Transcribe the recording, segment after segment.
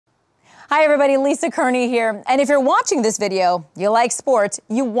Hi everybody, Lisa Kearney here. And if you're watching this video, you like sports,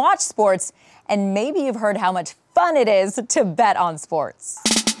 you watch sports, and maybe you've heard how much fun it is to bet on sports.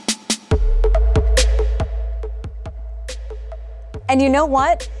 And you know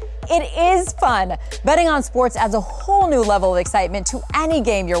what? It is fun. Betting on sports adds a whole new level of excitement to any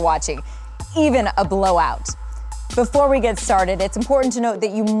game you're watching, even a blowout. Before we get started, it's important to note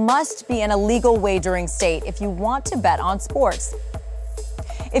that you must be in a legal wagering state if you want to bet on sports.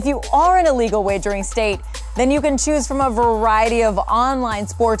 If you are in a legal wagering state, then you can choose from a variety of online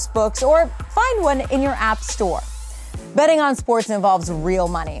sports books or find one in your app store. Betting on sports involves real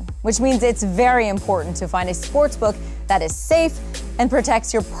money, which means it's very important to find a sports book that is safe and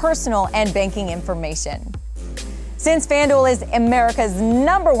protects your personal and banking information. Since FanDuel is America's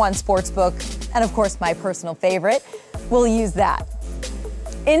 #1 sports book, and of course my personal favorite, we'll use that.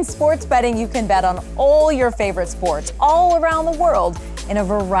 In sports betting, you can bet on all your favorite sports all around the world in a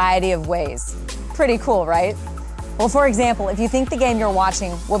variety of ways. Pretty cool, right? Well, for example, if you think the game you're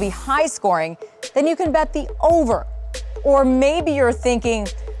watching will be high scoring, then you can bet the over. Or maybe you're thinking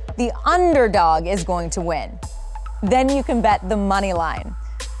the underdog is going to win. Then you can bet the money line.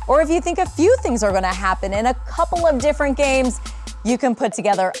 Or if you think a few things are going to happen in a couple of different games, you can put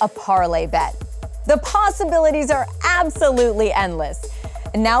together a parlay bet. The possibilities are absolutely endless.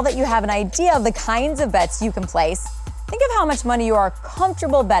 And now that you have an idea of the kinds of bets you can place, think of how much money you are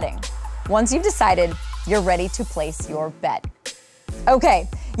comfortable betting. Once you've decided, you're ready to place your bet. Okay,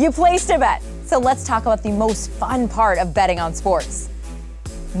 you placed a bet. So let's talk about the most fun part of betting on sports.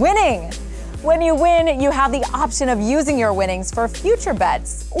 Winning. When you win, you have the option of using your winnings for future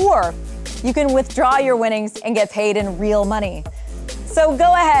bets, or you can withdraw your winnings and get paid in real money. So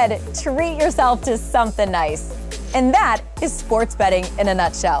go ahead, treat yourself to something nice. And that is sports betting in a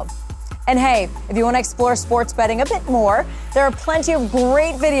nutshell. And hey, if you want to explore sports betting a bit more, there are plenty of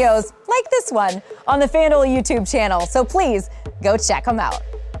great videos like this one on the FanDuel YouTube channel. So please go check them out.